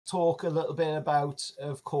talk a little bit about,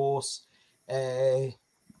 of course,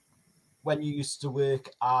 when you used to work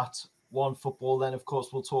at OneFootball. Then, of course,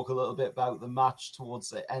 we'll talk a little bit about the match towards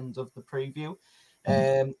the end of the preview.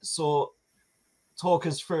 So talk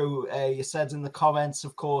us through, you said in the comments,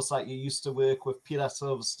 of course, that you used to work with Peter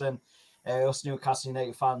Silverstone. Us Newcastle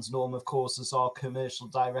United fans know him, of course, as our commercial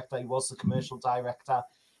director. He was the commercial director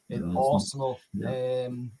in Arsenal. Yeah.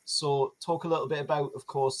 So talk a little bit about, of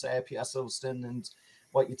course, Peter Silverstone and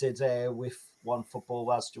what you did with OneFootball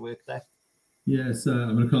whilst you worked there. Yes,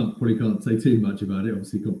 I mean, probably can't say too much about it,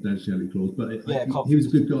 obviously confidentiality clause, but he was a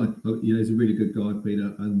good guy. You know, he's a really good guy,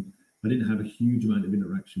 Peter, and I didn't have a huge amount of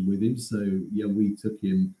interaction with him. So, yeah, we took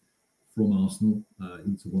him from Arsenal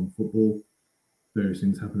into OneFootball. Various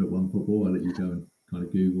things happened at OneFootball. I'll let you go and kind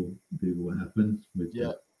of Google what happened with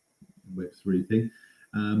the Web3 thing.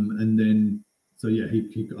 And then, so yeah, I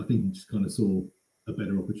think he just kind of saw a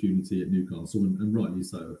better opportunity at Newcastle, and rightly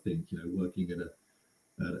so. I think, you know, working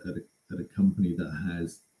at a company that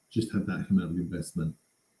has just had that amount of investment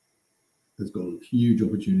has got huge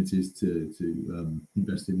opportunities to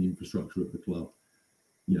invest in the infrastructure of the club,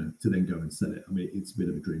 you know, to then go and sell it. I mean, it's a bit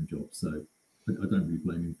of a dream job, so I don't really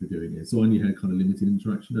blame him for doing it. So I only had kind of limited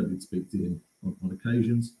interaction. I did speak to him on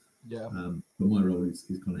occasions. Yeah. But my role is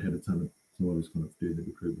kind of head of talent. So I was kind of doing the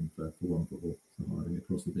recruitment for OneFootball, so hiring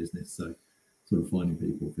across the business. So sort of finding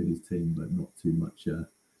people for his team, but not too much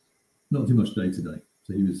day to day.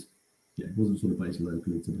 So he was, yeah, it wasn't sort of based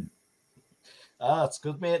locally to me. That's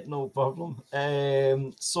good, mate. No problem.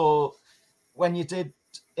 So when you did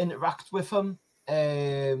interact with him,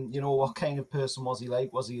 you know, what kind of person was he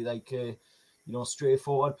like? Was he like a, you know,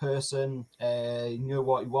 straightforward person? He knew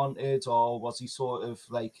what he wanted, or was he sort of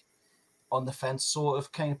like on the fence sort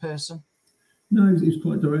of kind of person? No, he was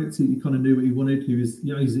quite direct. He kind of knew what he wanted. He was,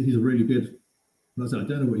 you know, he's a really good. Like I said, I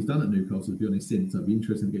don't know what he's done at Newcastle, to be honest, since. I'd be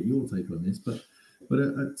interested to get your take on this. But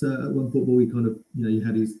at OneFootball, he kind of, you know, he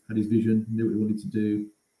had his vision, knew what he wanted to do.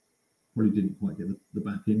 Probably didn't quite get the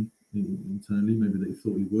backing internally, maybe that he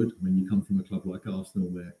thought he would. I mean, you come from a club like Arsenal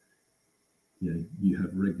where, you know, you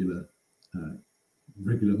have regular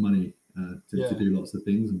money to do lots of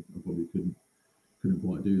things, and I probably couldn't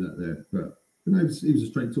quite do that there. But no, he was a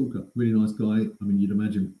straight talker, really nice guy. I mean, you'd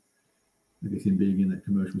imagine, I guess, him being in that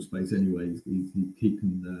commercial space anyway, he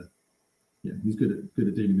can, he's good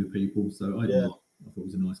at dealing with people. So I thought he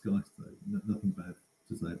was a nice guy. So nothing bad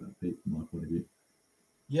to say about Pete from my point of view.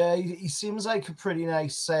 Yeah, he seems like a pretty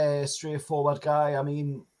nice, straightforward guy. I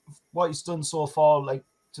mean, what he's done so far, like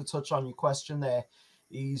to touch on your question there,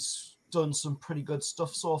 he's done some pretty good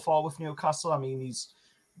stuff so far with Newcastle. I mean, he's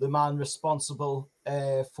the man responsible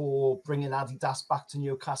for bringing Adidas back to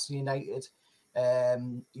Newcastle United.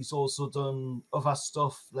 He's also done other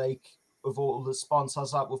stuff, like with all the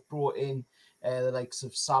sponsors that we've brought in, the likes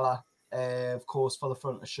of Salah, of course, for the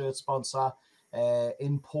front of the shirt sponsor.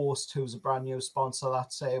 In Post, who's a brand new sponsor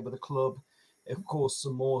that's with the club. Of course,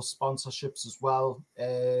 some more sponsorships as well,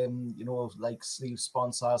 you know, like sleeve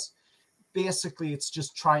sponsors. Basically, it's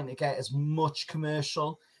just trying to get as much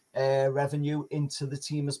commercial revenue into the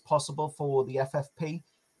team as possible for the FFP.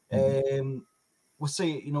 We'll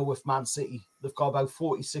see it, you know, with Man City. They've got about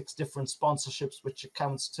 46 different sponsorships, which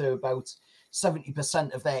accounts to about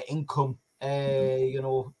 70% of their income, you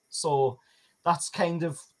know. So that's kind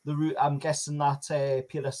of the route I'm guessing that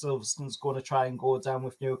Peter Silverstone's going to try and go down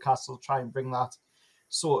with Newcastle, try and bring that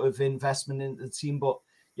sort of investment into the team. But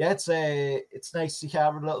yeah, it's nice to hear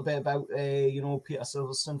a little bit about you know, Peter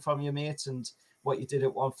Silverstone from you, mate, and what you did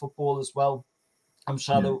at OneFootball as well. I'm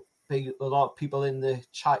sure there'll be a lot of people in the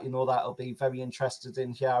chat, you know, that'll be very interested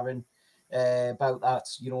in hearing about that.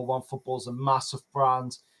 You know, OneFootball's a massive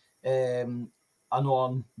brand. I know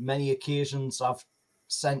on many occasions I've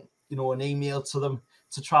sent, you know, an email to them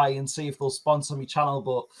to try and see if they'll sponsor my channel,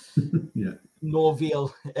 but no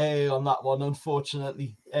avail on that one,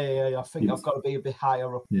 unfortunately. I think I've got to be a bit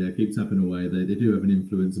higher up. Yeah, keep tapping away. They do have an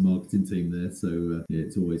influencer marketing team there, so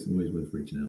it's always worth reaching out.